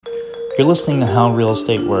You're listening to How Real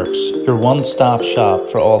Estate Works, your one-stop shop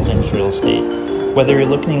for all things real estate. Whether you're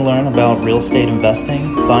looking to learn about real estate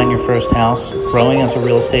investing, buying your first house, growing as a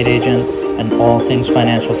real estate agent, and all things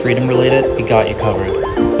financial freedom related, we got you covered.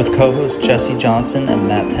 With co-hosts Jesse Johnson and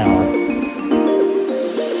Matt Talent.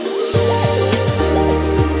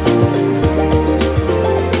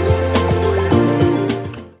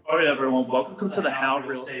 All right, everyone. Welcome to the How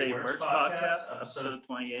Real Estate Works podcast, episode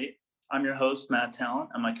 28. I'm your host, Matt Talent,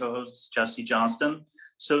 and my co-host is Jesse Johnston.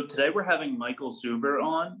 So today we're having Michael Zuber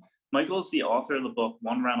on. Michael is the author of the book,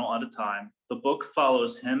 One Rental at a Time. The book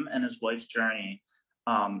follows him and his wife's journey,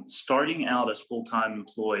 starting out as full-time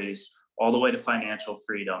employees all the way to financial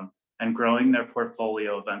freedom and growing their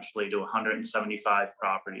portfolio eventually to 175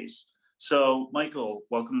 properties. So, Michael,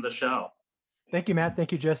 welcome to the show. Thank you, Matt.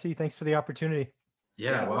 Thank you, Jesse. Thanks for the opportunity.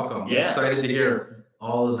 Yeah, welcome. Yeah. Excited to hear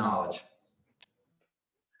all the knowledge.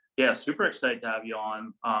 Yeah, super excited to have you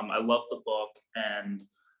on. I love the book, and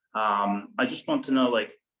I just want to know,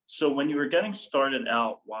 so when you were getting started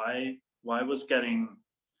out, why was getting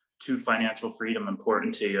to financial freedom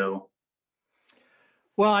important to you?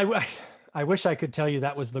 Well, I wish I could tell you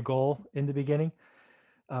that was the goal in the beginning.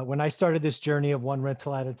 When I started this journey of one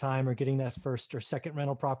rental at a time or getting that first or second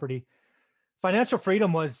rental property, financial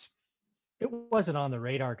freedom wasn't on the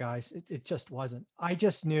radar, guys. It just wasn't. I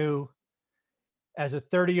just knew as a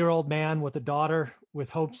 30-year-old man with a daughter with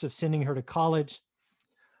hopes of sending her to college,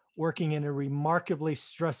 working in a remarkably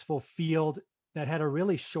stressful field that had a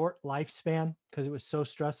really short lifespan because it was so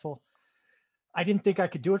stressful, I didn't think I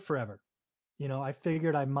could do it forever. I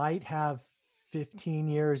figured I might have 15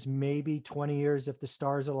 years, maybe 20 years if the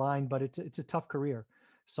stars align, but it's a tough career,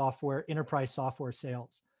 enterprise software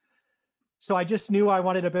sales. So I just knew I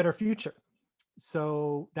wanted a better future.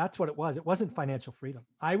 So that's what it was. It wasn't financial freedom.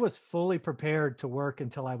 I was fully prepared to work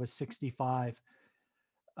until I was 65,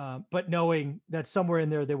 but knowing that somewhere in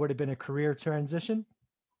there would have been a career transition.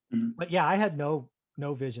 Mm-hmm. But yeah, I had no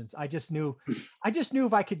visions. I just knew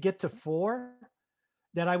if I could get to 4,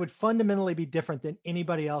 that I would fundamentally be different than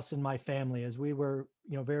anybody else in my family, as we were,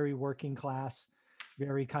 very working class,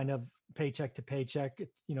 very kind of paycheck to paycheck.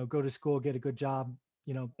 Go to school, get a good job,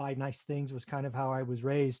 buy nice things was kind of how I was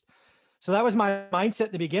raised. So that was my mindset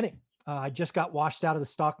in the beginning. I just got washed out of the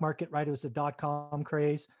stock market, right? It was the .com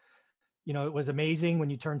craze. It was amazing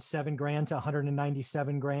when you turned $7,000 to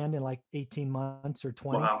 197 grand in like 18 months or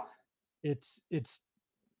 20. Wow. It's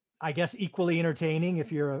I guess equally entertaining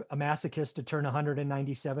if you're a masochist to turn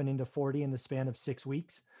 197 into 40 in the span of 6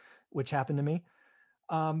 weeks, which happened to me.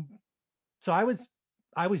 So I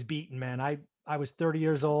was beaten, man. I was 30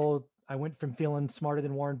 years old. I went from feeling smarter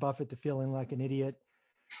than Warren Buffett to feeling like an idiot.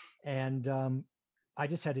 And I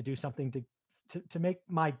just had to do something to make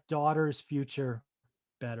my daughter's future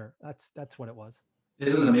better. That's what it was.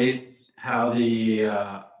 Isn't it amazing how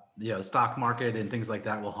the stock market and things like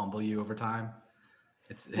that will humble you over time?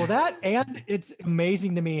 And it's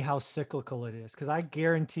amazing to me how cyclical it is, because I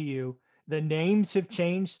guarantee you the names have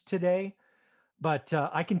changed today, but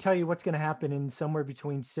I can tell you what's going to happen in somewhere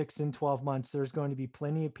between 6 and 12 months. There's going to be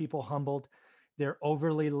plenty of people humbled. They're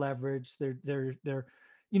overly leveraged. They're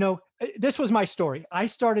this was my story. I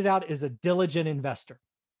started out as a diligent investor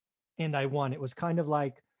and I won. It was kind of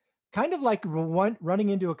like running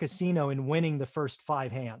into a casino and winning the first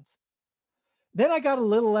 5 hands. Then I got a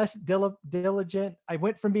little less diligent. I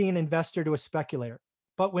went from being an investor to a speculator.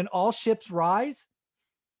 But when all ships rise,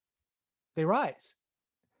 they rise.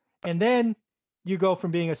 And then you go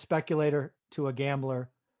from being a speculator to a gambler.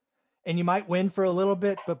 And you might win for a little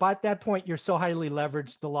bit, but by that point, you're so highly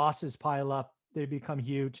leveraged, the losses pile up, they become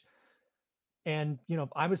huge. And,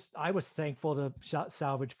 I was thankful to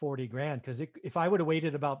salvage 40 grand, because if I would have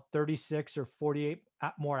waited about 36 or 48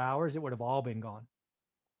 more hours, it would have all been gone.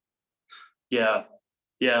 Yeah,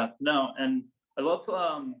 no. And I love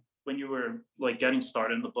when you were getting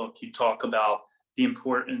started in the book, you talk about the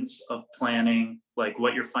importance of planning,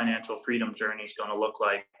 what your financial freedom journey is going to look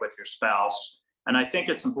like with your spouse. And I think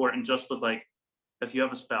it's important just with if you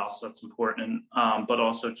have a spouse, that's important, but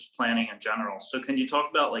also just planning in general. So can you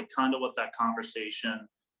talk about kind of what that conversation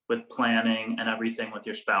with planning and everything with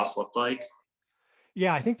your spouse looked like?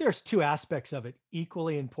 Yeah, I think there's 2 aspects of it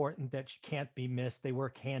equally important that can't be missed. They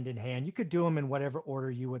work hand in hand. You could do them in whatever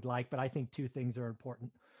order you would like, but I think 2 things are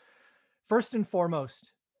important. First and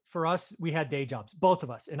foremost, for us, we had day jobs, both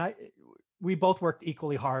of us. And we both worked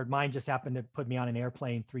equally hard. Mine just happened to put me on an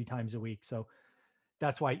airplane 3 times a week. So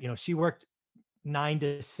that's why, she worked 9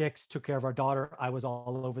 to 6, took care of our daughter. I was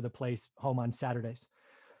all over the place, home on Saturdays.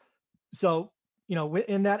 So,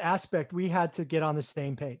 in that aspect, we had to get on the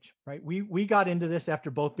same page, right? We got into this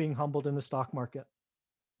after both being humbled in the stock market.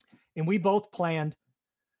 And we both planned,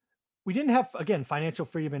 we didn't have, again, financial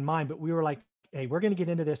freedom in mind, but we were like, hey, we're going to get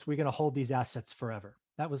into this. We're going to hold these assets forever.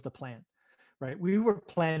 That was the plan, right? We were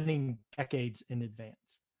planning decades in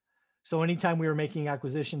advance. So anytime we were making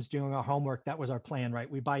acquisitions, doing our homework, that was our plan, right?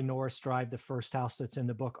 We buy Norris Drive, the first house that's in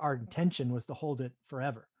the book. Our intention was to hold it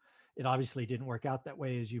forever. It obviously didn't work out that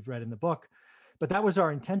way, as you've read in the book, but that was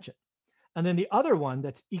our intention. And then the other one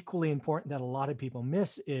that's equally important that a lot of people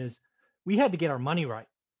miss is we had to get our money right.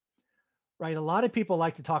 Right. A lot of people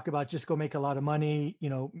like to talk about just go make a lot of money,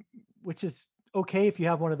 which is okay if you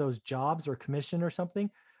have one of those jobs or commission or something.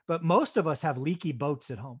 But most of us have leaky boats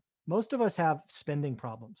at home. Most of us have spending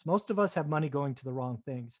problems. Most of us have money going to the wrong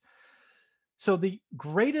things. So the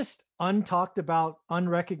greatest untalked about,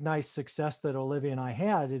 unrecognized success that Olivia and I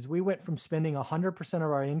had is we went from spending 100% of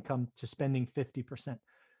our income to spending 50%.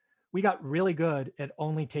 We got really good at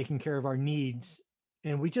only taking care of our needs,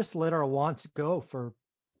 and we just let our wants go for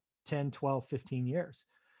 10, 12, 15 years.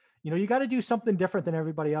 You got to do something different than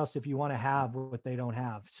everybody else if you want to have what they don't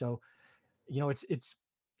have. So,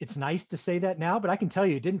 it's nice to say that now, but I can tell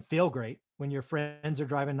you, it didn't feel great when your friends are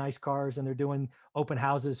driving nice cars and they're doing open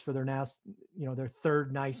houses for their their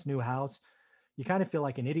third nice new house. You kind of feel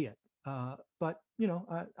like an idiot. But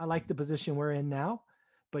I like the position we're in now.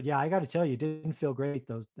 But yeah, I got to tell you, it didn't feel great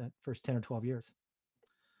that first 10 or 12 years.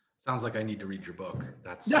 Sounds like I need to read your book.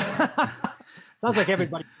 That's sounds like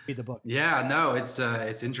everybody read the book. Yeah, no,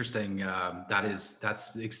 it's interesting.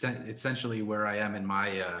 That's essentially where I am in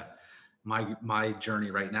my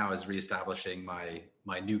journey right now, is reestablishing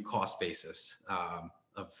my new cost basis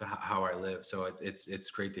of how I live. So it's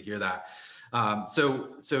great to hear that.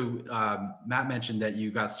 Matt mentioned that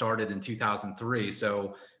you got started in 2003.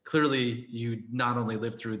 So clearly you not only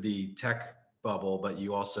lived through the tech bubble, but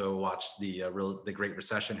you also watched the Great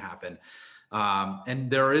Recession happen.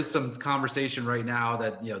 And there is some conversation right now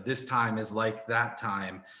that, this time is like that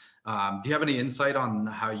time. Do you have any insight on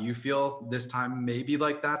how you feel this time may be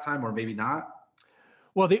like that time, or maybe not?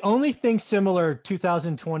 Well, the only thing similar,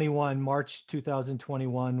 2021, March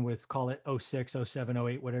 2021, with call it 06, 07,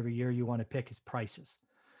 08, whatever year you want to pick, is prices.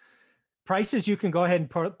 Prices, you can go ahead and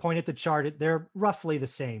point at the chart. They're roughly the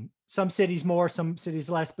same. Some cities more, some cities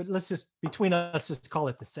less, but between us, just call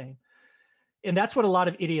it the same. And that's what a lot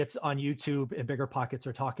of idiots on YouTube and Bigger Pockets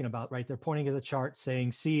are talking about, right? They're pointing at the chart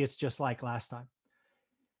saying, see, it's just like last time.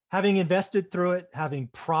 Having invested through it, having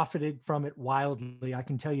profited from it wildly, I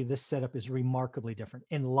can tell you this setup is remarkably different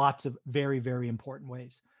in lots of very, very important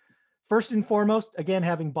ways. First and foremost, again,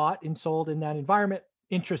 having bought and sold in that environment,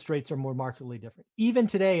 interest rates are more markedly different. Even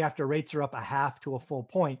today, after rates are up a half to a full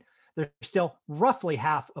point, they're still roughly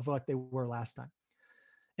half of what they were last time.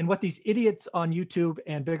 And what these idiots on YouTube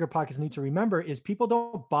and Bigger Pockets need to remember is people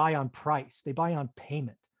don't buy on price, they buy on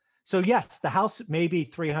payment. So yes, the house may be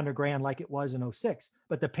 300 grand like it was in 06,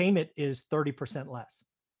 but the payment is 30% less.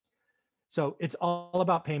 So it's all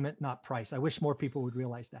about payment, not price. I wish more people would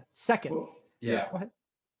realize that. Second. Well, yeah. Go ahead.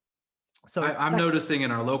 So I'm noticing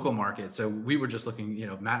in our local market. So we were just looking,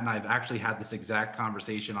 Matt and I have actually had this exact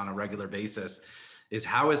conversation on a regular basis, is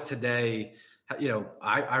how is today,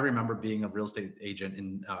 I remember being a real estate agent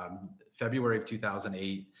in February of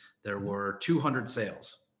 2008, there were 200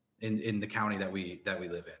 sales in the county that we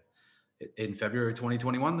live in. In February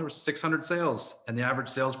 2021, there were 600 sales, and the average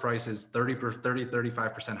sales price is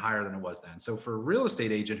 35% higher than it was then. So for a real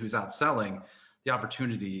estate agent who's out selling, the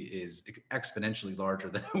opportunity is exponentially larger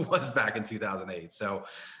than it was back in 2008. So,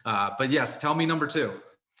 but yes, tell me number two.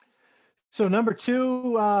 So number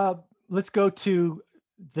two, let's go to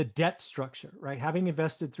the debt structure, right? Having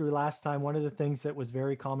invested through last time, one of the things that was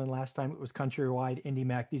very common last time, it was Countrywide,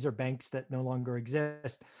 IndyMac. These are banks that no longer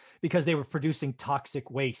exist because they were producing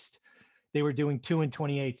toxic waste. They were doing 2 and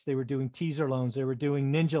 28s. They were doing teaser loans. They were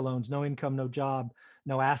doing ninja loans, no income, no job,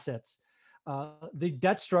 no assets. The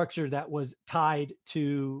debt structure that was tied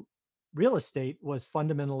to real estate was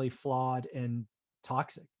fundamentally flawed and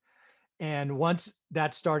toxic. And once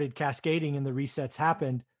that started cascading and the resets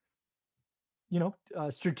happened,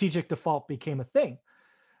 strategic default became a thing.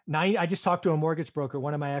 Now, I just talked to a mortgage broker,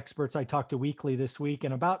 one of my experts I talked to weekly this week,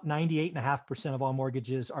 and about 98.5% of all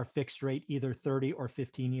mortgages are fixed rate, either 30 or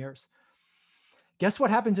 15 years. Guess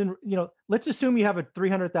what happens let's assume you have a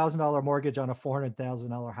 $300,000 mortgage on a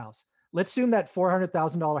 $400,000 house. Let's assume that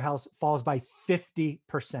 $400,000 house falls by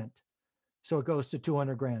 50%. So it goes to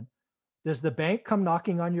 200 grand. Does the bank come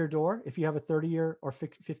knocking on your door if you have a 30-year or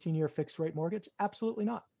 15-year fixed rate mortgage? Absolutely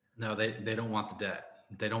not. No, they don't want the debt.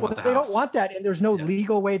 They don't want the house. They don't want that. And there's no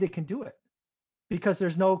legal way they can do it because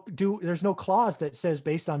there's no clause that says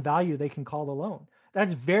based on value, they can call the loan.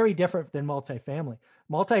 That's very different than multifamily.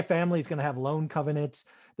 Multifamily is going to have loan covenants.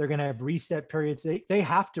 They're going to have reset periods. They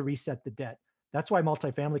have to reset the debt. That's why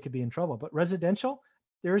multifamily could be in trouble. But residential,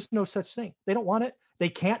 there is no such thing. They don't want it. They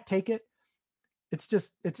can't take it. It's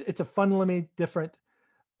just, it's a fundamentally different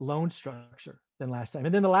loan structure than last time.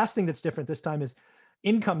 And then the last thing that's different this time is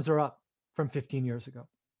incomes are up from 15 years ago.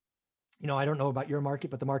 I don't know about your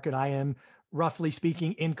market, but the market I am, roughly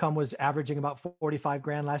speaking, income was averaging about 45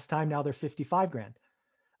 grand last time. Now they're 55 grand.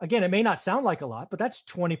 Again, it may not sound like a lot, but that's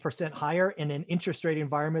 20% higher in an interest rate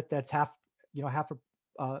environment that's half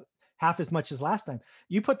as much as last time.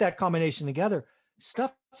 You put that combination together,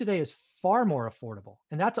 stuff today is far more affordable.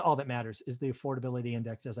 And that's all that matters, is the affordability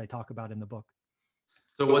index, as I talk about in the book.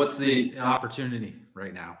 So what's the opportunity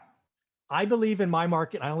right now? I believe in my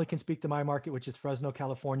market, I only can speak to my market, which is Fresno,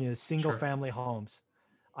 California, is single family homes.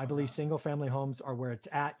 I believe single family homes are where it's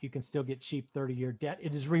at. You can still get cheap 30-year debt.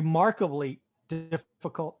 It is remarkably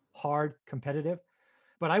difficult, hard, competitive,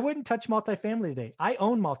 but I wouldn't touch multifamily today. I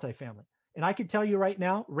own multifamily. And I can tell you right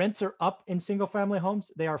now, rents are up in single family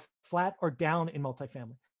homes. They are flat or down in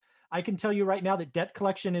multifamily. I can tell you right now that debt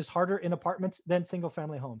collection is harder in apartments than single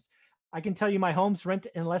family homes. I can tell you my homes rent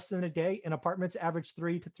in less than a day, and apartments average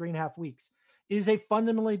 3 to 3.5 weeks. It is a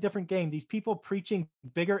fundamentally different game. These people preaching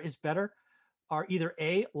bigger is better are either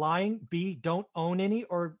A, lying, B, don't own any,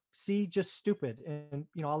 or C, just stupid. And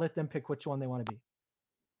I'll let them pick which one they want to be.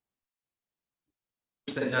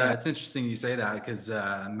 It's interesting you say that, because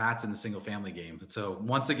Matt's in the single family game. So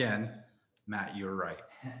once again, Matt, you're right.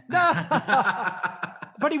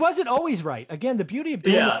 But he wasn't always right. Again, the beauty of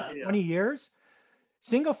doing this for 20 years,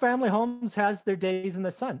 single family homes has their days in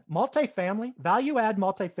the sun. Multifamily, value add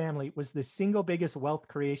multifamily was the single biggest wealth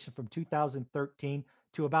creation from 2013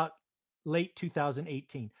 to about late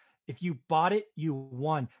 2018. If you bought it, you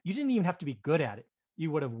won. You didn't even have to be good at it.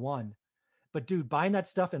 You would have won. But dude, buying that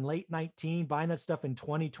stuff in late 19, buying that stuff in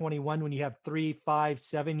 2021, when you have 3, 5,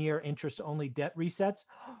 7-year interest only debt resets,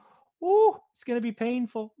 it's going to be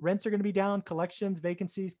painful. Rents are going to be down, collections,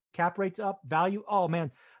 vacancies, cap rates up, value. Oh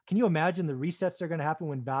man, can you imagine the resets that are going to happen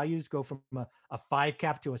when values go from a 5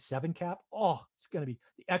 cap to a 7 cap? Oh, it's going to be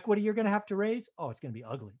the equity you're going to have to raise. Oh, it's going to be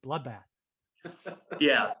ugly, bloodbath.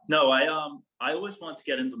 Yeah, no, I always wanted to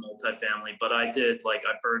get into multifamily, but I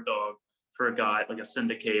bird dog for a guy, like a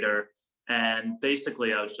syndicator. And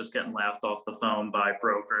basically I was just getting laughed off the phone by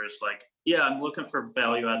brokers. Like, yeah, I'm looking for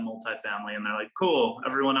value add multifamily. And they're like, cool,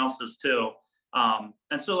 everyone else is too.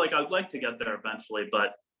 And so I'd like to get there eventually,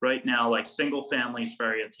 but right now, single family is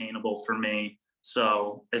very attainable for me.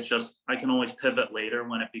 So it's just, I can always pivot later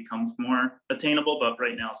when it becomes more attainable. But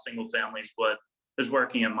right now, single family is what is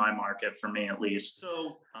working in my market for me, at least.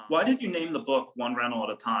 So why did you name the book One Rental at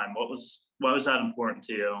a Time? Why was that important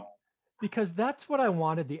to you? Because that's what I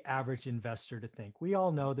wanted the average investor to think. We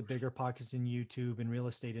all know the bigger pockets in YouTube and real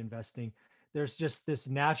estate investing. There's just this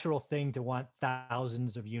natural thing to want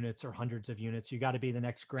thousands of units or hundreds of units. You got to be the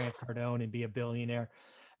next Grant Cardone and be a billionaire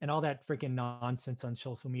and all that freaking nonsense on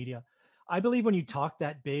social media. I believe when you talk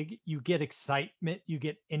that big, you get excitement, you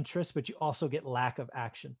get interest, but you also get lack of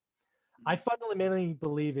action. I fundamentally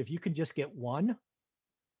believe if you can just get one,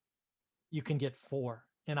 you can get 4.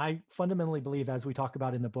 And I fundamentally believe, as we talk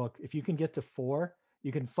about in the book, if you can get to 4,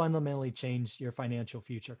 you can fundamentally change your financial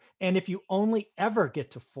future. And if you only ever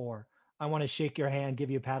get to 4, I want to shake your hand,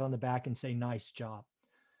 give you a pat on the back and say, nice job.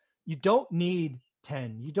 You don't need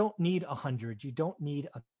 10. You don't need 100. You don't need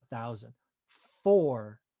 1,000.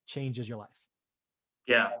 4 changes your life.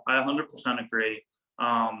 Yeah, I 100% agree.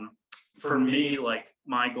 For me,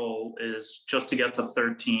 my goal is just to get to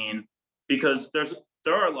 13, because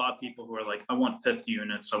there are a lot of people who are like, I want 50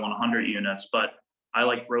 units, I want 100 units, but I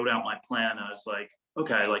wrote out my plan. I was like,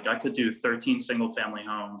 okay, I could do 13 single family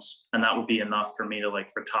homes and that would be enough for me to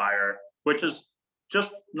retire, which is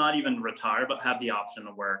just not even retire, but have the option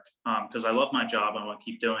to work. Cause I love my job and I want to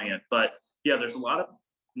keep doing it. But yeah, there's a lot of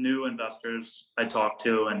new investors I talk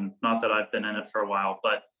to, and not that I've been in it for a while,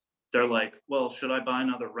 but they're like, well, should I buy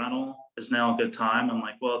another rental? Is now a good time? I'm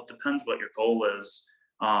like, well, it depends what your goal is.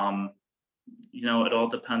 It all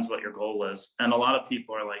depends what your goal is. And a lot of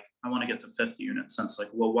people are like, I want to get to 50 units. And it's like,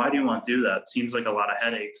 well, why do you want to do that? It seems like a lot of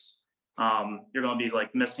headaches. You're going to be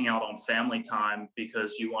missing out on family time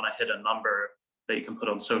because you want to hit a number that you can put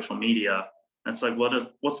on social media. And it's like,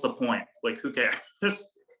 what's the point? Who cares?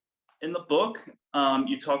 In the book,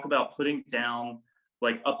 you talk about putting down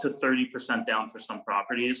up to 30% down for some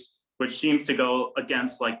properties, which seems to go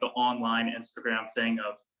against the online Instagram thing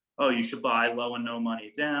of, oh, you should buy low and no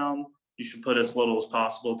money down. You should put as little as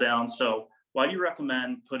possible down. So why do you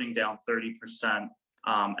recommend putting down 30%?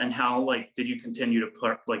 And how did you continue to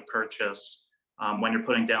purchase when you're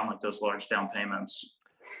putting down like those large down payments?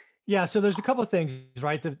 Yeah, so there's a couple of things,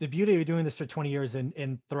 right? The beauty of doing this for 20 years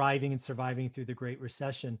and thriving and surviving through the Great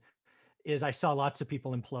Recession is I saw lots of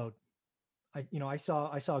people implode. I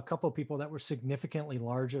saw a couple of people that were significantly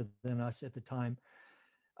larger than us at the time.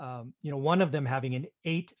 One of them having an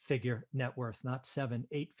 8-figure net worth, not 7,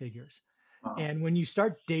 8 figures. And when you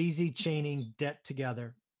start daisy chaining debt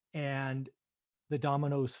together and the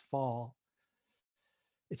dominoes fall,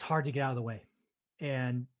 it's hard to get out of the way.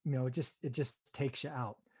 And, it just takes you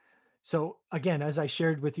out. So again, as I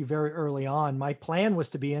shared with you very early on, my plan was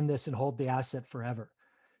to be in this and hold the asset forever.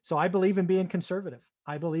 So I believe in being conservative.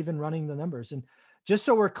 I believe in running the numbers. And just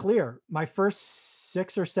so we're clear, my first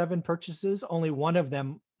 6 or 7 purchases, only one of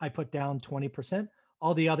them I put down 20%.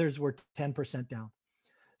 All the others were 10% down.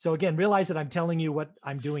 So again, realize that I'm telling you what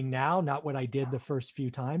I'm doing now, not what I did the first few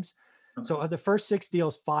times. So of the first 6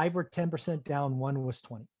 deals, 5 were 10% down, 1 was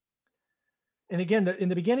 20. And again, in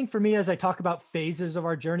the beginning for me, as I talk about phases of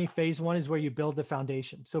our journey, phase 1 is where you build the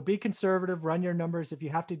foundation. So be conservative, run your numbers. If you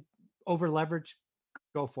have to over leverage,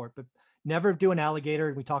 go for it, but never do an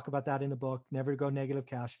alligator. We talk about that in the book, never go negative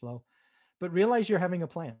cash flow, but realize you're having a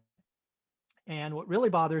plan. And what really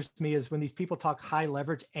bothers me is when these people talk high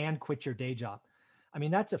leverage and quit your day job. I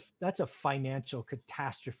mean, that's a financial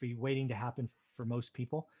catastrophe waiting to happen for most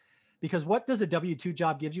people. Because what does a W-2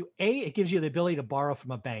 job give you? It gives you the ability to borrow from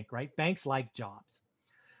a bank, right? Banks like jobs.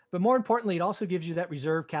 But more importantly, it also gives you that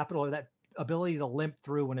reserve capital or that ability to limp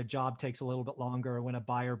through when a job takes a little bit longer or when a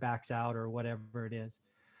buyer backs out or whatever it is,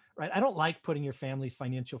 right? I don't like putting your family's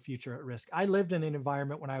financial future at risk. I lived in an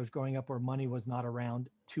environment when I was growing up where money was not around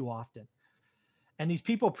too often. And these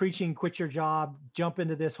people preaching, quit your job, jump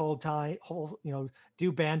into this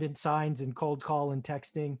do bandit signs and cold call and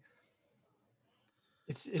texting.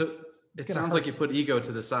 It sounds like you put ego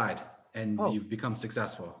to the side and you've become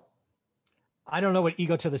successful. I don't know what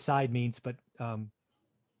ego to the side means, but well,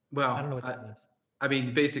 I don't know what that means. I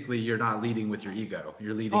mean, basically, you're not leading with your ego.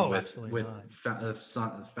 You're leading with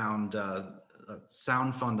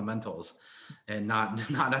sound fundamentals, and not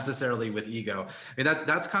necessarily with ego. I mean,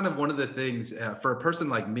 that's kind of one of the things for a person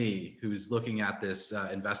like me who's looking at this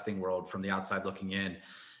investing world from the outside looking in.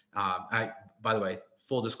 By the way,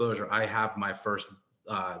 full disclosure, I have my first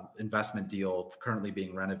investment deal currently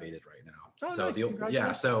being renovated right now. Oh, so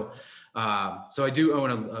nice. So I do own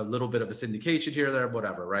a little bit of a syndication here or there,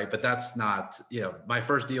 whatever, right? But that's not, my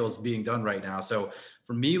first deal is being done right now. So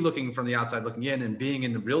for me, looking from the outside looking in and being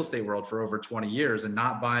in the real estate world for over 20 years and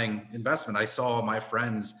not buying investment, I saw my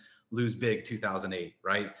friends lose big 2008,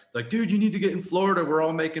 right? Like, dude, you need to get in Florida. We're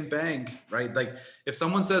all making bank, right? Like if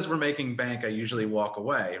someone says we're making bank, I usually walk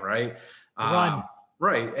away, right? Run.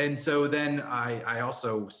 Right. And so then I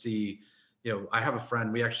also see, I have a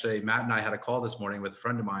friend, Matt and I had a call this morning with a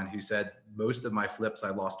friend of mine who said, most of my flips I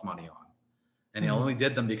lost money on. And I only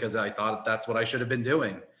did them because I thought that's what I should have been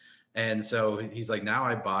doing. And so he's like, now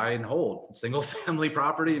I buy and hold single family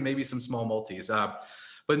property and maybe some small multis.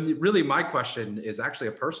 But really my question is actually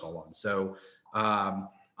a personal one. So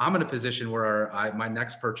I'm in a position where my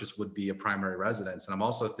next purchase would be a primary residence. And I'm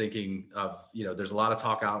also thinking of, there's a lot of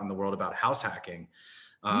talk out in the world about house hacking.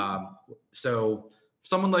 So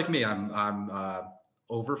someone like me, I'm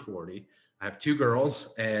over 40. I have 2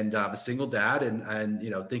 girls and a single dad and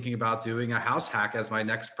thinking about doing a house hack as my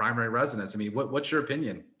next primary residence. I mean, what's your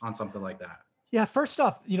opinion on something like that? Yeah, first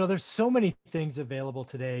off, there's so many things available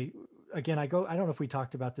today. Again, I don't know if we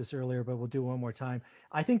talked about this earlier, but we'll do one more time.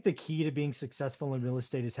 I think the key to being successful in real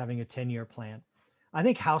estate is having a 10-year plan. I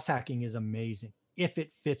think house hacking is amazing if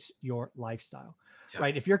it fits your lifestyle,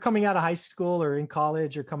 right? If you're coming out of high school or in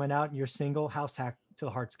college or coming out and you're single, house hack to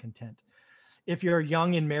the heart's content. If you're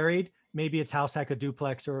young and married, maybe it's house hack a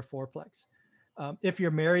duplex or a fourplex. If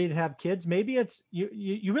you're married and have kids, maybe it's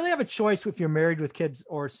you really have a choice if you're married with kids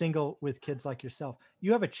or single with kids like yourself.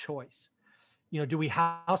 You have a choice. Do we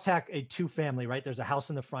house hack a 2-family, right? There's a house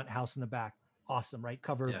in the front, house in the back. Awesome, right?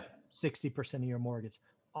 Cover 60% of your mortgage.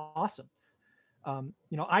 Awesome.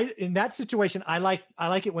 In that situation, I like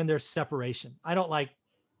it when there's separation. I don't like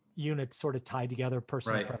units sort of tied together,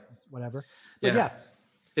 personal preference, whatever. But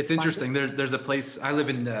it's interesting. There's a place, I live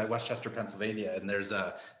in Westchester, Pennsylvania, and it's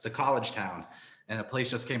a college town, and a place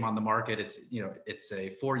just came on the market. It's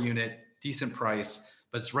a 4-unit, decent price,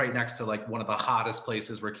 but it's right next to like one of the hottest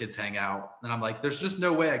places where kids hang out. And I'm like, there's just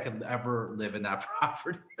no way I could ever live in that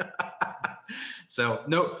property. So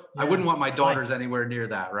I wouldn't want my daughters anywhere near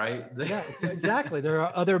that, right? Yeah, exactly. There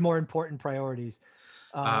are other more important priorities.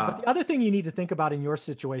 But the other thing you need to think about in your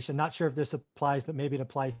situation, not sure if this applies, but maybe it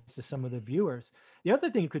applies to some of the viewers. The other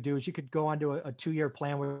thing you could do is you could go onto a 2-year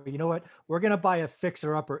plan where, you know what, we're going to buy a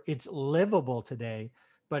fixer upper. It's livable today.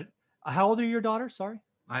 But how old are your daughters? Sorry.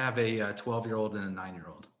 I have a 12-year-old and a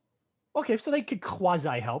 9-year-old. Okay, so they could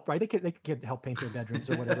quasi help, right? They could help paint their bedrooms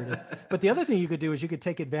or whatever it is. But the other thing you could do is you could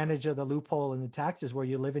take advantage of the loophole in the taxes where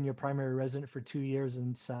you live in your primary residence for 2 years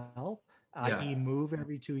and sell, i.e., move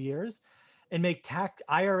every 2 years, and make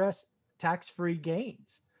IRS tax-free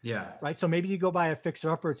gains. Yeah. Right. So maybe you go buy a fixer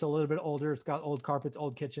upper. It's a little bit older. It's got old carpets,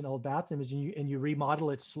 old kitchen, old bathrooms, and you remodel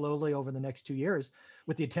it slowly over the next 2 years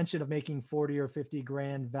with the intention of making 40 or 50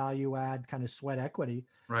 grand value add kind of sweat equity.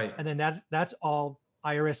 Right. And then that's all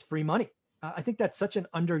IRS free money. I think that's such an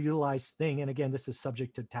underutilized thing. And again, this is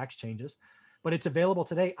subject to tax changes, but it's available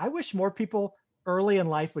today. I wish more people early in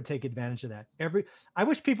life would take advantage of that. I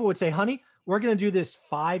wish people would say, honey, we're going to do this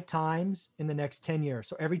 5 times in the next 10 years.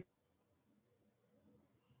 So every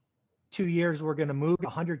 2 years, we're going to move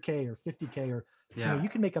 100K or 50K, or you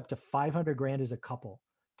can make up to 500 grand as a couple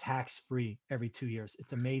tax-free every 2 years.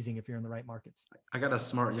 It's amazing if you're in the right markets. I got a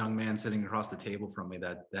smart young man sitting across the table from me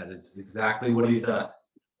that is exactly what he's done.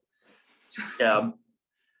 Yeah.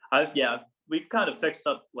 We've kind of fixed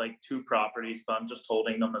up like 2 properties, but I'm just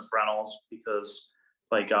holding them as rentals because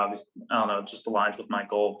like, obviously, I don't know, it just aligns with my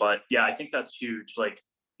goal. But yeah, I think that's huge. Like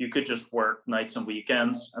you could just work nights and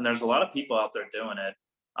weekends, and there's a lot of people out there doing it.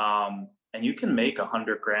 And you can make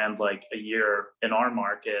 100 grand like a year in our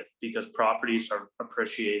market because properties are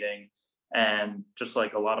appreciating, and just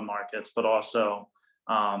like a lot of markets, but also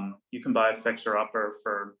you can buy a fixer upper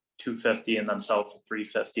for 250 and then sell for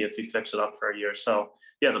 350 if you fix it up for a year. So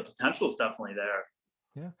yeah, the potential is definitely there.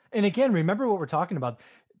 Yeah. And again, remember what we're talking about.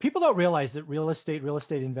 People don't realize that real estate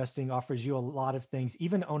investing offers you a lot of things,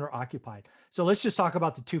 even owner occupied. So let's just talk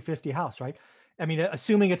about the 250 house, right? I mean,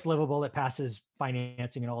 assuming it's livable, it passes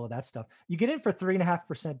financing and all of that stuff. You get in for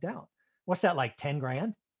 3.5% down. What's that, like 10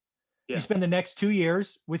 grand? Yeah. You spend the next 2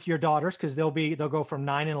 years with your daughters because they'll go from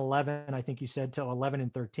 9 and 11, I think you said, to 11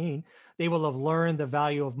 and 13. They will have learned the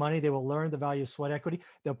value of money. They will learn the value of sweat equity.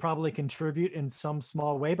 They'll probably contribute in some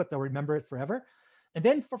small way, but they'll remember it forever. And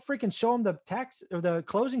then for freaking show them the tax or the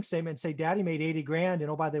closing statement and say, Daddy made 80 grand. And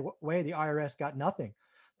oh, by the way, the IRS got nothing.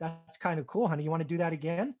 That's kind of cool, honey. You want to do that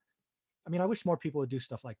again? I mean, I wish more people would do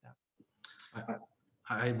stuff like that.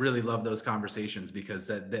 I really love those conversations because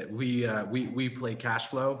that we play cash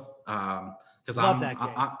flow because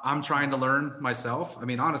I'm trying to learn myself. I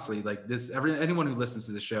mean, honestly, like anyone who listens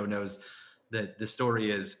to the show knows that the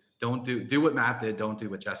story is don't do what Matt did. Don't do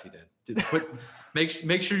what Jesse did.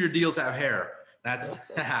 Make sure your deals have hair. That's,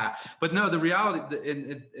 but no, the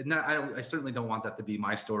reality, and I certainly don't want that to be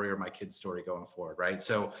my story or my kid's story going forward, right?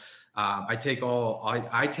 So I take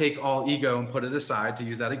all ego and put it aside, to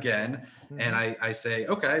use that again, and I say,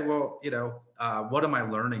 okay, well, what am I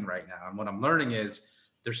learning right now? And what I'm learning is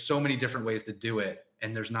there's so many different ways to do it,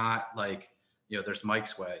 and there's not like, there's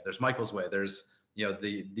Mike's way, there's Michael's way, there's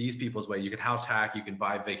these people's way. You can house hack, you can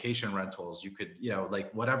buy vacation rentals, you could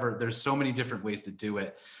like whatever. There's so many different ways to do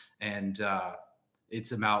it, and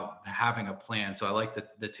it's about having a plan. So I like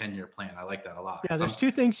the 10-year plan. I like that a lot. Yeah, there's 2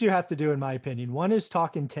 things you have to do, in my opinion. One is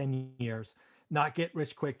talk in 10 years, not get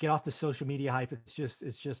rich quick, get off the social media hype. It's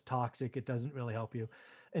just toxic. It doesn't really help you.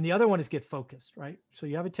 And the other one is get focused, right? So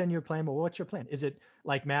you have a 10-year plan, but what's your plan? Is it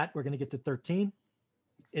like Matt, we're going to get to 13?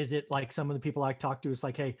 Is it like some of the people I talk to, it's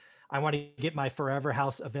like, hey, I want to get my forever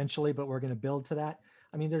house eventually, but we're going to build to that.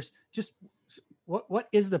 I mean, there's just, what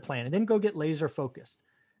is the plan? And then go get laser focused.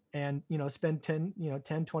 And, spend 10,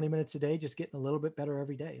 20 minutes a day, just getting a little bit better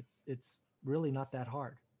every day. It's really not that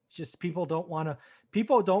hard. It's just people don't want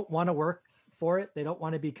to work for it. They don't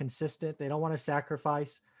want to be consistent. They don't want to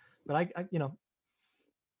sacrifice. But I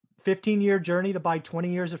 15-year journey to buy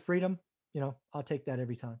 20 years of freedom, I'll take that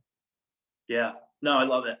every time. Yeah, no, I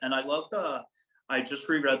love it. And I love I just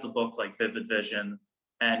reread the book, like Vivid Vision,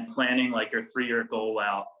 and planning like your 3-year goal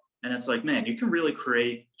out. And it's like, man, you can really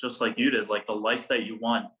create, just like you did, like the life that you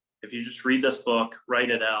want. If you just read this book,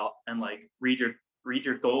 write it out, and like read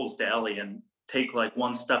your goals daily and take like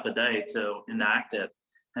 1 step a day to enact it.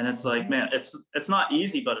 And it's like, man, it's not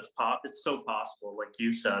easy, but it's so possible, like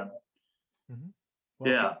you said. Mm-hmm.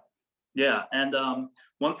 Well said. Yeah. And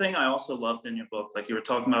one thing I also loved in your book, like you were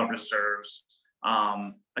talking about reserves.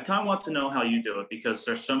 I kind of want to know how you do it because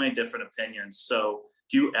there's so many different opinions. So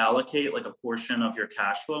do you allocate like a portion of your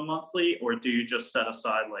cash flow monthly, or do you just set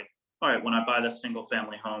aside like, all right, when I buy this single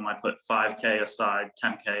family home, I put 5K aside,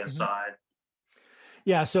 10K aside?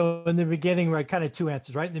 Yeah. So in the beginning, right, kind of 2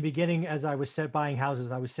 answers, right? In the beginning, as I was buying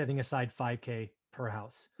houses, I was setting aside 5K per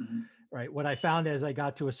house. right? What I found as I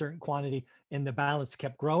got to a certain quantity and the balance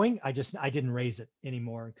kept growing, I didn't raise it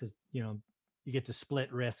anymore because, you get to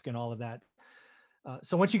split risk and all of that.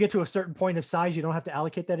 So once you get to a certain point of size, you don't have to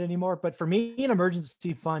allocate that anymore. But for me, an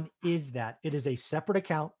emergency fund is that it is a separate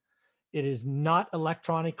account. It is not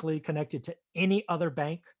electronically connected to any other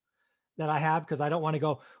bank that I have because I don't want to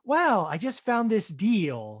go, well, I just found this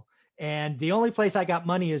deal and the only place I got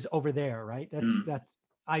money is over there, right? That's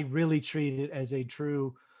I really treat it as a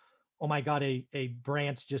true, oh my God, a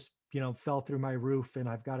branch just, fell through my roof and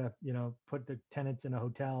I've got to, put the tenants in a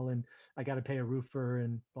hotel and I got to pay a roofer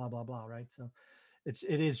and blah, blah, blah. Right. So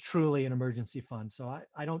it is truly an emergency fund. So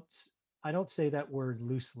I don't say that word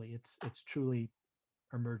loosely. It's truly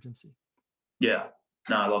emergency. Yeah.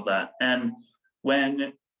 No, I love that. And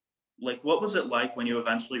when, what was it like when you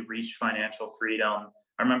eventually reached financial freedom?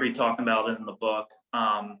 I remember you talking about it in the book.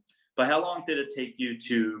 But how long did it take you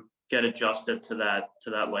to get adjusted to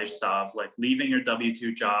that lifestyle of like leaving your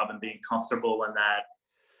W-2 job and being comfortable in that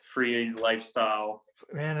free lifestyle?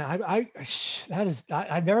 Man,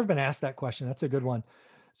 I've never been asked that question. That's a good one.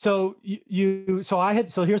 So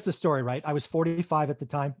so here's the story, right? I was 45 at the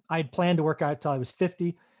time. I had planned to work out till I was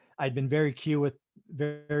 50. I'd been very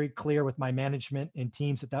clear with my management and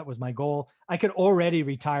teams that was my goal. I could already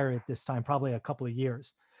retire at this time, probably a couple of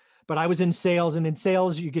years, but I was in sales, and in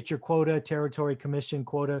sales, you get your quota, territory, commission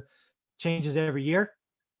quota changes every year.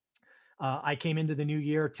 I came into the new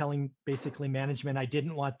year telling basically management I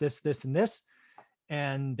didn't want this, and this,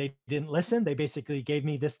 and they didn't listen. They basically gave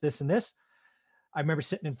me this, and this. I remember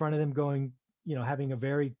sitting in front of them going, having a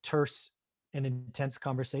very terse and intense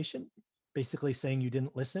conversation, basically saying you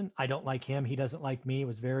didn't listen. I don't like him. He doesn't like me. It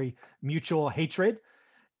was very mutual hatred.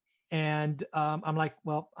 And I'm like,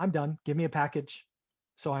 well, I'm done. Give me a package.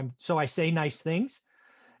 So I say nice things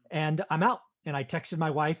and I'm out. And I texted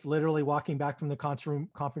my wife, literally walking back from the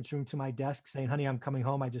conference room to my desk saying, honey, I'm coming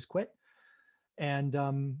home. I just quit. And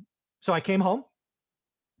so I came home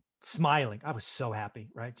smiling. I was so happy,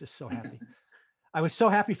 right? Just so happy. I was so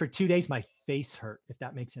happy for 2 days. My face hurt, if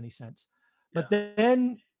that makes any sense. But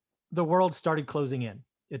then the world started closing in.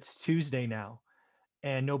 It's Tuesday now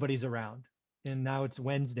and nobody's around. And now it's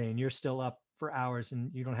Wednesday and you're still up for hours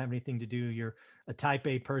and you don't have anything to do. You're a type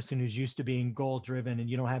A person who's used to being goal driven and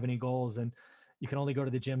you don't have any goals and you can only go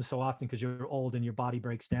to the gym so often because you're old and your body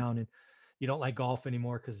breaks down and you don't like golf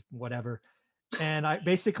anymore because whatever. And I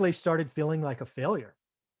basically started feeling like a failure.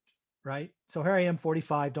 Right. So here I am,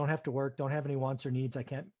 45, don't have to work, don't have any wants or needs I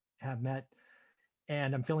can't have met.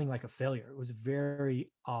 And I'm feeling like a failure. It was very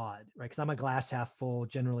odd, right? Because I'm a glass half full,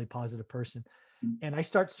 generally positive person. And I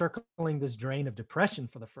start circling this drain of depression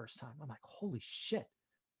for the first time. I'm like, holy shit.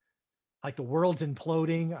 Like the world's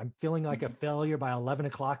imploding. I'm feeling like a failure by 11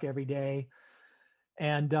 o'clock every day.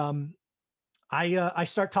 And I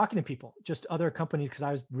start talking to people, just other companies, because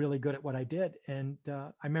I was really good at what I did. And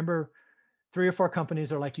I remember 3 or 4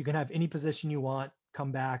 companies are like, you can have any position you want,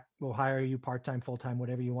 come back, we'll hire you part-time, full-time,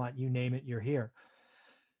 whatever you want, you name it, you're here.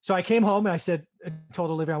 So I came home and I told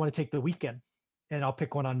Olivia, I want to take the weekend and I'll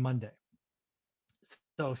pick one on Monday.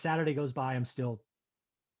 So Saturday goes by, I'm still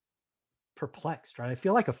perplexed, right? I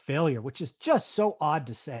feel like a failure, which is just so odd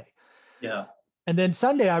to say. Yeah. And then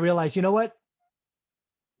Sunday I realized, you know what?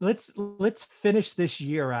 Let's finish this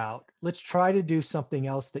year out. Let's try to do something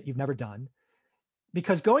else that you've never done.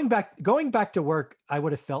 Because going back to work, I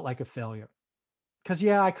would have felt like a failure. Because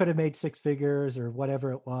I could have made 6 figures or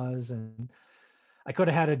whatever it was, and I could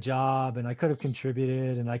have had a job, and I could have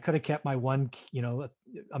contributed, and I could have kept my one,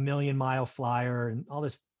 a million-mile flyer, and all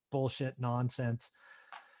this bullshit nonsense.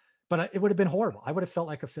 But it would have been horrible. I would have felt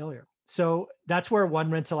like a failure. So that's where One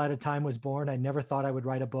Rental at a Time was born. I never thought I would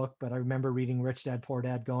write a book, but I remember reading Rich Dad Poor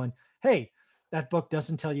Dad, going, "Hey, that book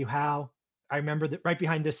doesn't tell you how." I remember that right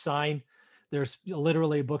behind this sign, there's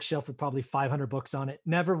literally a bookshelf with probably 500 books on it.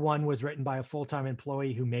 Never one was written by a full-time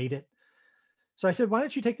employee who made it. So I said, why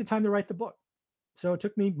don't you take the time to write the book? So it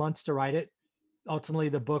took me months to write it. Ultimately,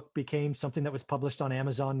 the book became something that was published on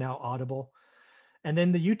Amazon, now Audible. And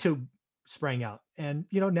then the YouTube sprang out. And,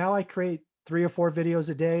 now I create 3 or 4 videos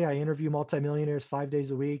a day. I interview multimillionaires 5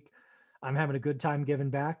 days a week. I'm having a good time giving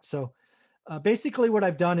back. So basically what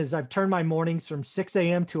I've done is I've turned my mornings from 6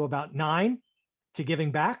 a.m. to about 9 to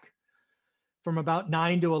giving back. From about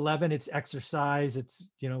 9 to 11, it's exercise. It's,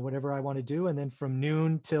 whatever I want to do. And then from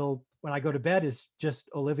noon till when I go to bed is just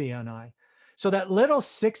Olivia and I. So that little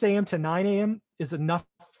 6 a.m. to 9 a.m. is enough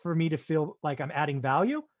for me to feel like I'm adding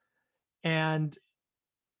value. And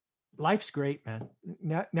life's great, man.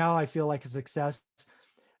 Now I feel like a success.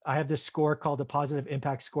 I have this score called the Positive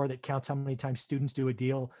Impact Score that counts how many times students do a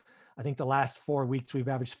deal. I think the last 4 weeks, we've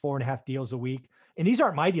averaged 4.5 deals a week. And these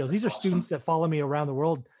aren't my deals. These are students that follow me around the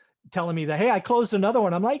world telling me that, hey, I closed another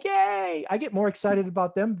one. I'm like, yay. I get more excited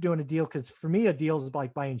about them doing a deal because for me, a deal is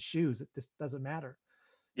like buying shoes. It just doesn't matter.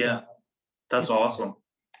 Yeah, So that's awesome.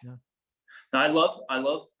 Yeah. I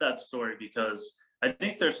love that story because I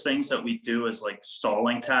think there's things that we do as like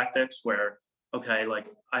stalling tactics where, okay, like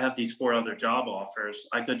I have these 4 other job offers.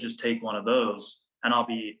 I could just take one of those and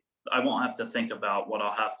I won't have to think about what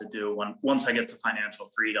I'll have to do once I get to financial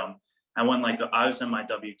freedom. And when like I was in my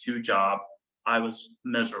W-2 job, I was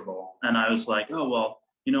miserable. And I was like, oh, well,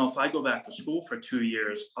 if I go back to school for 2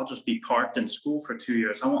 years, I'll just be parked in school for 2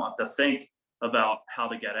 years. I won't have to think about how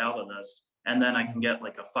to get out of this. And then I can get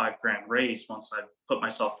like a $5,000 raise once I put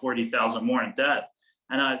myself 40,000 more in debt.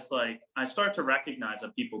 And I was like, I start to recognize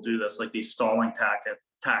that people do this, like these stalling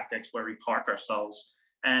tactics where we park ourselves.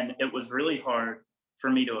 And it was really hard for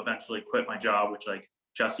me to eventually quit my job, which like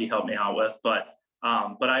Jesse helped me out with. But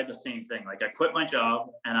I had the same thing. Like I quit my job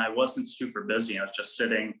and I wasn't super busy. I was just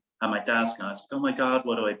sitting at my desk and I was like, oh my God,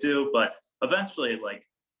 what do I do? But eventually like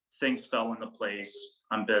things fell into place.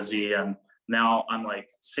 I'm busy. And now I'm like,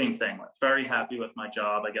 same thing, like very happy with my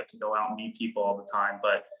job. I get to go out and meet people all the time,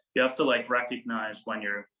 but you have to like recognize when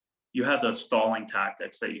you have those stalling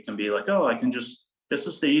tactics that you can be like, oh, this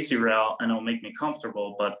is the easy route and it'll make me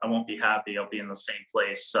comfortable, but I won't be happy. I'll be in the same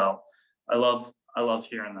place. So I love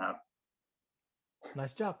hearing that.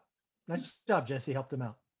 Nice job. Nice job, Jesse. Helped him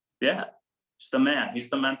out. Yeah. He's the man. He's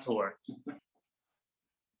the mentor.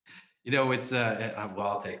 It's well,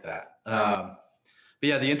 I'll take that. But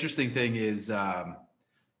yeah, the interesting thing is, I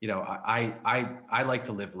like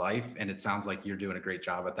to live life, and it sounds like you're doing a great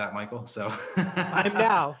job at that, Michael. So I'm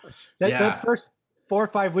now. That first 4 or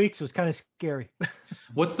 5 weeks was kind of scary.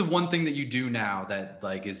 What's the one thing that you do now that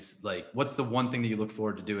like is like, what's the one thing that you look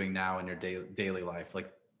forward to doing now in your daily life?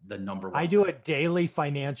 Like the number one. I do a daily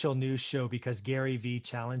financial news show because Gary Vee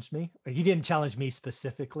challenged me. He didn't challenge me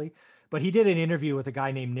specifically, but he did an interview with a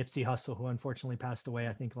guy named Nipsey Hussle, who unfortunately passed away,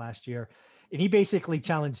 I think last year. And he basically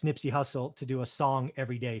challenged Nipsey Hussle to do a song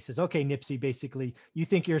every day. He says, okay, Nipsey, basically, you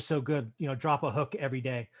think you're so good, drop a hook every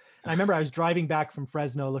day. And I remember I was driving back from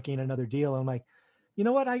Fresno looking at another deal. And I'm like, you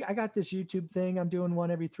know what? I got this YouTube thing. I'm doing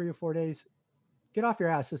one every 3 or 4 days. Get off your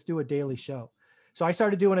ass. Let's do a daily show. So I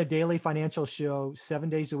started doing a daily financial show 7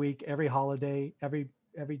 days a week, every holiday, every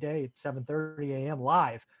day at 7:30 a.m.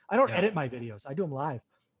 live. I don't edit my videos. I do them live.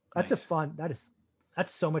 That's nice.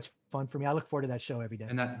 That's so much fun for me. I look forward to that show every day.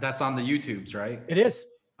 And that's on the YouTubes, right? It is.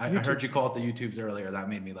 I heard you call it the YouTubes earlier. That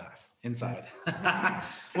made me laugh inside.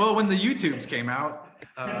 Well, when the YouTubes came out,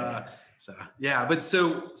 so yeah. But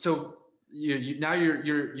so you now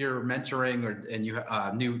you're mentoring and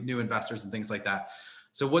you new investors and things like that.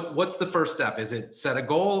 So what's the first step? Is it set a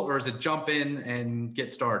goal or is it jump in and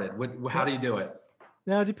get started? How do you do it?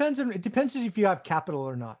 Now it depends if you have capital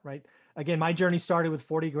or not, right? Again, my journey started with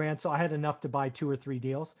 40 grand, so I had enough to buy 2 or 3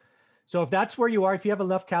 deals. So if that's where you are, if you have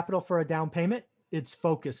enough capital for a down payment, it's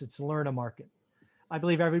focus, it's learn a market. I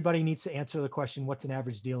believe everybody needs to answer the question, what's an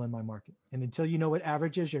average deal in my market? And until you know what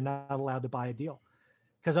average is, you're not allowed to buy a deal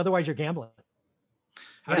because otherwise you're gambling.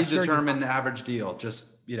 How do you determine the average deal? Just,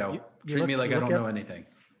 treat me like I don't know anything.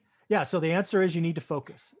 Yeah. So the answer is you need to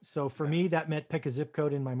focus. So for me, that meant pick a zip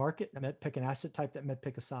code in my market. That meant pick an asset type. That meant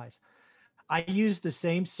pick a size. I used the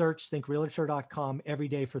same search, think realtor.com every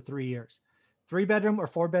day for 3 years. 3-bedroom or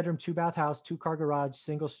 4-bedroom, 2-bath house, 2-car garage,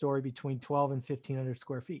 single story between 12 and 1,500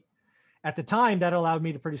 square feet. At the time, that allowed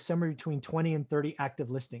me to produce somewhere between 20 and 30 active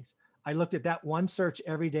listings. I looked at that one search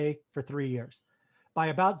every day for 3 years. By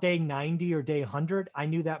about day 90 or day 100, I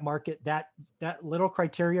knew that market, that little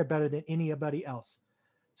criteria better than anybody else.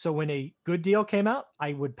 So when a good deal came out,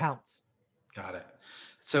 I would pounce. Got it.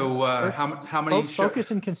 So how many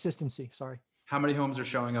focus and consistency? Sorry. How many homes are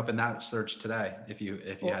showing up in that search today? If you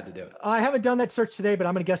had to do it, I haven't done that search today, but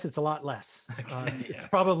I'm going to guess it's a lot less. Okay. It's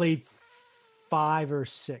probably 5 or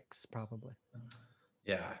 6, probably.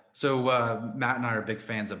 Yeah. So Matt and I are big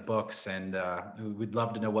fans of books, and we'd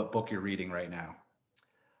love to know what book you're reading right now.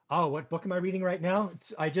 Oh, what book am I reading right now?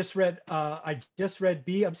 I just read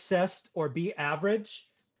Be Obsessed or Be Average.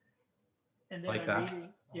 And then like I'm that. reading,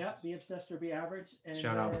 Be Obsessed or Be Average. And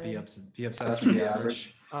shout out Be Obsessed or Be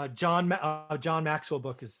Average. John Maxwell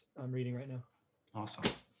book I'm reading right now. Awesome.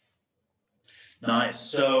 Nice.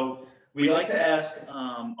 So we like to ask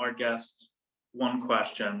our guests one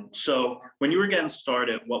question. So when you were getting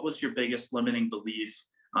started, what was your biggest limiting belief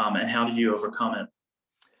and how did you overcome it?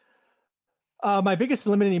 My biggest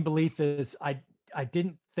limiting belief is I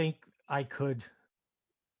didn't think I could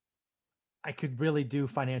really do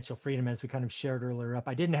financial freedom, as we kind of shared earlier up.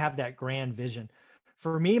 I didn't have that grand vision.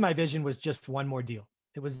 For me, my vision was just one more deal.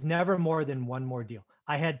 It was never more than one more deal.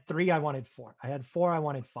 I had 3, I wanted 4. I had 4, I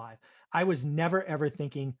wanted 5. I was never ever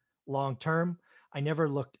thinking long term. I never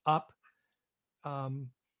looked up. Um,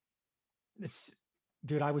 it's,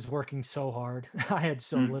 dude, I was working so hard. I had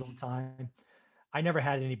so Mm. little time. I never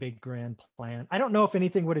had any big grand plan. I don't know if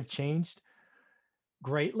anything would have changed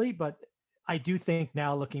greatly, but I do think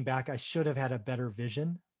now looking back, I should have had a better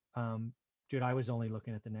vision. Dude, I was only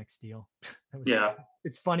looking at the next deal. Yeah.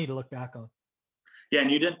 It's funny to look back on. Yeah.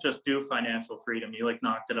 And you didn't just do financial freedom. You like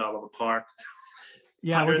knocked it out of the park.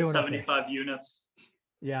 Yeah, we're doing okay. 175 units.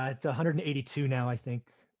 Yeah, it's 182 now, I think.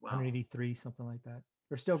 Wow. 183, something like that.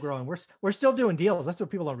 We're still growing. We're still doing deals. That's what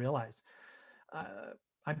people don't realize.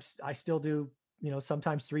 I still do,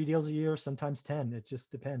 sometimes 3 deals a year, sometimes 10. It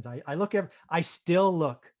just depends. I still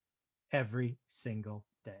look every single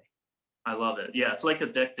day. I love it. Yeah, it's like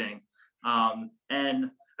addicting.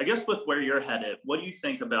 And I guess with where you're headed, what do you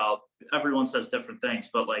think about, everyone says different things,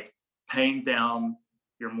 but like paying down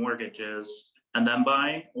your mortgages and then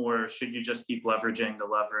buying, or should you just keep leveraging the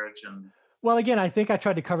leverage? And well, again, I think I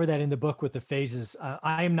tried to cover that in the book with the phases.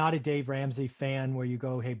 I am not a Dave Ramsey fan where you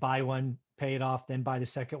go, hey, buy one, pay it off, then buy the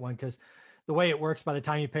second one. Because the way it works, by the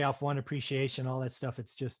time you pay off one, appreciation, all that stuff, it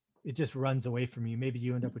just runs away from you. Maybe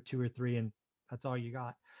you end up with 2 or 3 and that's all you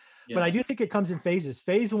got. yeah. But I do think it comes in phases.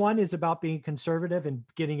 Phase 1 is about being conservative and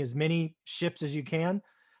getting as many ships as you can.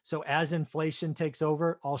 So as inflation takes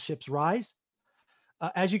over, all ships rise.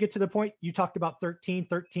 As you get to the point, you talked about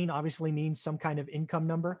 13 obviously means some kind of income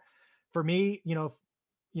number. For me, I don't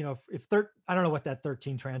know what that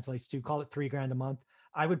 13 translates to, call it $3,000 a month.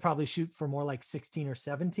 I would probably shoot for more like 16 or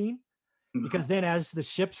 17, because then as the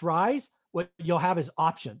ships rise, what you'll have is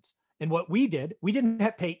options. And what we didn't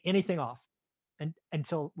have to pay anything off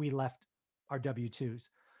until we left our W-2s.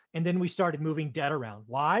 And then we started moving debt around.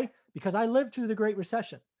 Why? Because I lived through the Great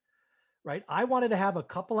Recession, right? I wanted to have a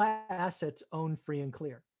couple of assets owned free and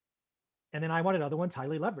clear. And then I wanted other ones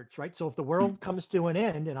highly leveraged, right? So if the world comes to an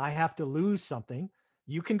end and I have to lose something,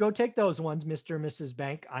 you can go take those ones, Mr. and Mrs.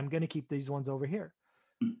 Bank. I'm going to keep these ones over here.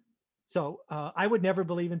 So I would never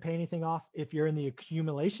believe in paying anything off if you're in the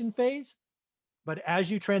accumulation phase. But as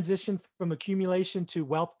you transition from accumulation to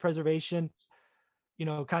wealth preservation,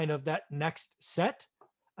 kind of that next set,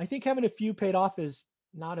 I think having a few paid off is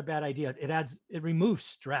not a bad idea. It removes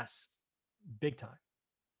stress big time.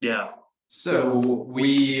 Yeah. So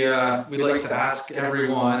we'd like to ask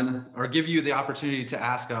everyone, or give you the opportunity to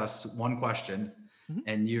ask us one question,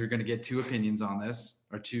 and you're going to get 2 opinions on this,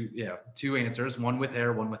 or 2 answers, one with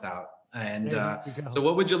hair, one without. And so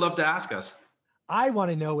what would you love to ask us? I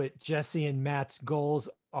want to know what Jesse and Matt's goals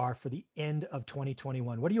are for the end of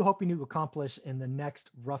 2021. What are you hoping to accomplish in the next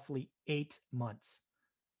roughly 8 months?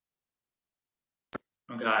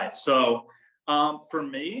 Okay. So for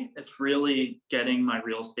me, it's really getting my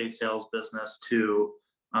real estate sales business to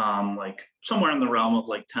like somewhere in the realm of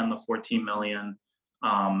like 10 to 14 million.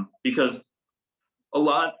 Because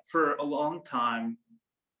for a long time,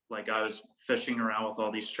 like I was fishing around with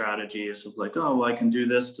all these strategies of like, oh, well, I can do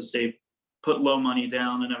this to save, put low money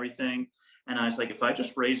down and everything. And I was like, if I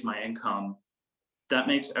just raise my income, that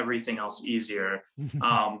makes everything else easier.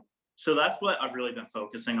 So that's what I've really been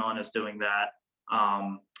focusing on, is doing that.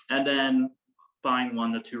 And then buying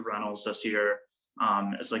 1 to 2 rentals this year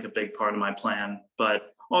is like a big part of my plan,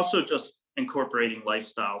 but also just incorporating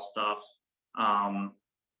lifestyle stuff,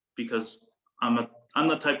 because I'm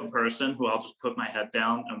the type of person who I'll just put my head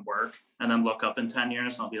down and work and then look up in 10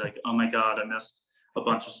 years and I'll be like, oh my God, I missed a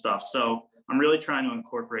bunch of stuff. So I'm really trying to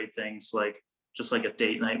incorporate things like just like a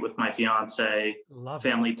date night with my fiance,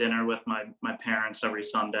 family dinner with my parents every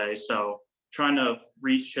Sunday. So trying to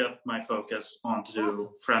reshift my focus onto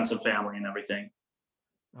friends and family and everything.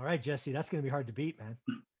 All right, Jesse, that's going to be hard to beat, man.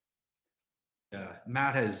 Yeah,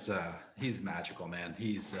 Matt he's magical, man.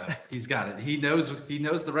 He's got it. He knows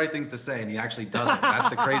the right things to say, and he actually does it. That's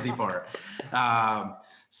the crazy part.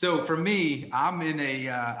 So for me, I'm in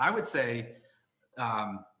I would say,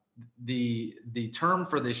 the term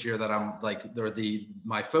for this year that I'm like, or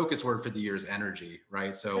my focus word for the year is energy,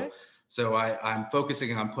 right? So I'm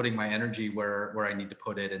focusing on putting my energy where I need to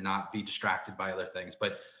put it and not be distracted by other things.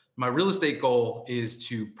 But my real estate goal is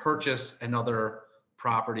to purchase another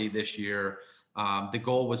property this year. The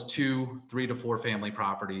goal was 2, 3 to 4 family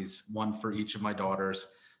properties, 1 for each of my daughters,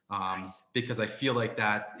 because I feel like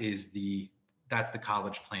that's the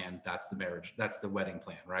college plan, that's the marriage, that's the wedding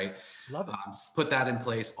plan, right? Love it. Put that in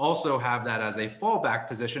place. Also have that as a fallback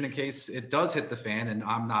position in case it does hit the fan and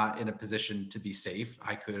I'm not in a position to be safe.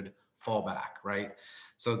 I could fall back, right?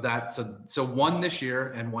 So 1 this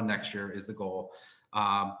year and 1 next year is the goal.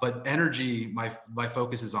 But energy, my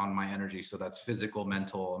focus is on my energy. So that's physical,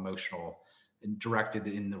 mental, emotional, and directed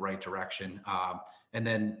in the right direction. And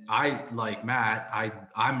then I, like Matt,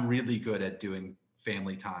 I'm really good at doing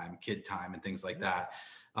family time, kid time, and things like that.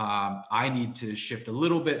 I need to shift a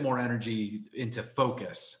little bit more energy into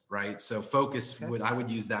focus, right? So focus, I would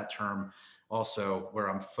use that term also, where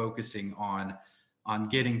I'm focusing on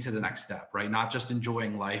getting to the next step, right? Not just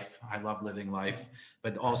enjoying life. I love living life,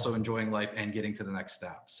 but also enjoying life and getting to the next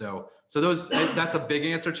step. So that's a big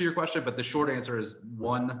answer to your question, but the short answer is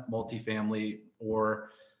one, multifamily,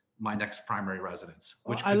 or my next primary residence,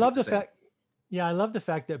 which I love the fact. Yeah. I love the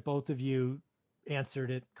fact that both of you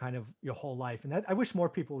answered it kind of your whole life. And I wish more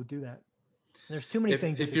people would do that. There's too many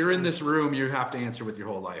things. If you're in this room, you have to answer with your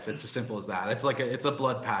whole life. It's as simple as that. It's like it's a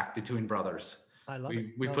blood pact between brothers. I love it.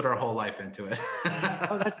 We put our whole life into it.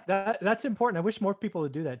 That's important. I wish more people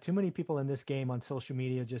would do that. Too many people in this game on social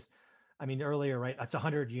media earlier, right? It's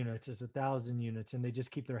 100 units, it's 1,000 units, and they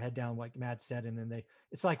just keep their head down, like Matt said. And then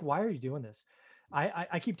it's like, why are you doing this?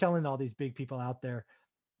 I keep telling all these big people out there,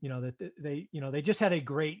 that they just had a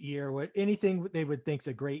great year. What anything they would think's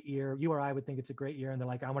a great year, you or I would think it's a great year, and they're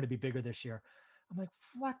like, I want to be bigger this year. I'm like,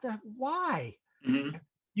 why? Mm-hmm.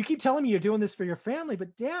 You keep telling me you're doing this for your family,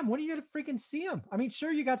 but damn, when are you going to freaking see them? I mean,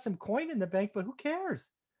 sure, you got some coin in the bank, but who cares?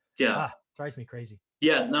 Yeah. Drives me crazy.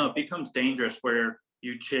 Yeah, no, it becomes dangerous where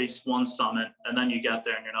you chase one summit and then you get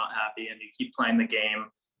there and you're not happy and you keep playing the game.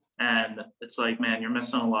 And it's like, man, you're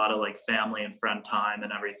missing a lot of like family and friend time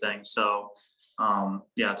and everything. So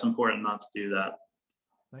yeah, it's important not to do that.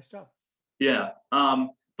 Nice job. Yeah.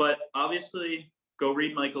 But obviously go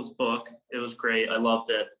read Michael's book. It was great. I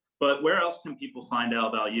loved it. But where else can people find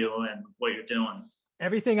out about you and what you're doing?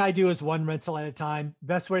 Everything I do is one rental at a time.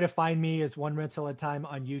 Best way to find me is one rental at a time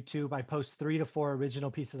on YouTube. I post 3 to 4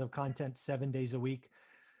 original pieces of content 7 days a week.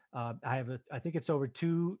 I think it's over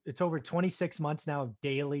 26 months now of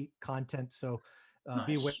daily content. So Nice.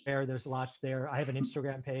 Be aware, there's lots there. I have an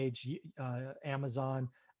Instagram page, Amazon,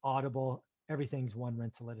 Audible, everything's one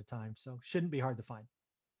rental at a time. So shouldn't be hard to find.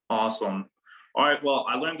 Awesome. All right. Well,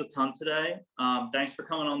 I learned a ton today. Thanks for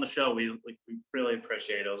coming on the show. We really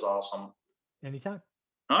appreciate it. It was awesome. Anytime.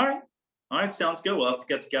 All right. Sounds good. We'll have to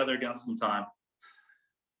get together again sometime.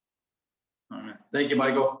 All right. Thank you,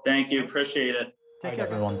 Michael. Thank you. Appreciate it. Take care,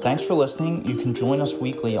 everyone. Thanks for listening. You can join us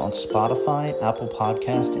weekly on Spotify, Apple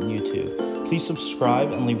Podcast, and YouTube. Please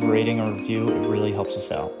subscribe and leave a rating or review. It really helps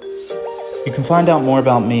us out. You can find out more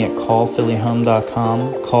about me at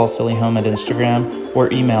callphillyhome.com, callphillyhome at Instagram,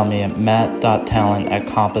 or email me at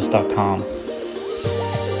matt.talent@compass.com.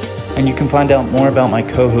 And you can find out more about my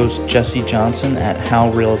co-host Jesse Johnson at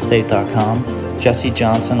howrealestate.com, Jesse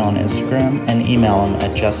Johnson on Instagram, and email him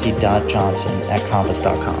at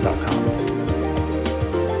jesse.johnson@compass.com.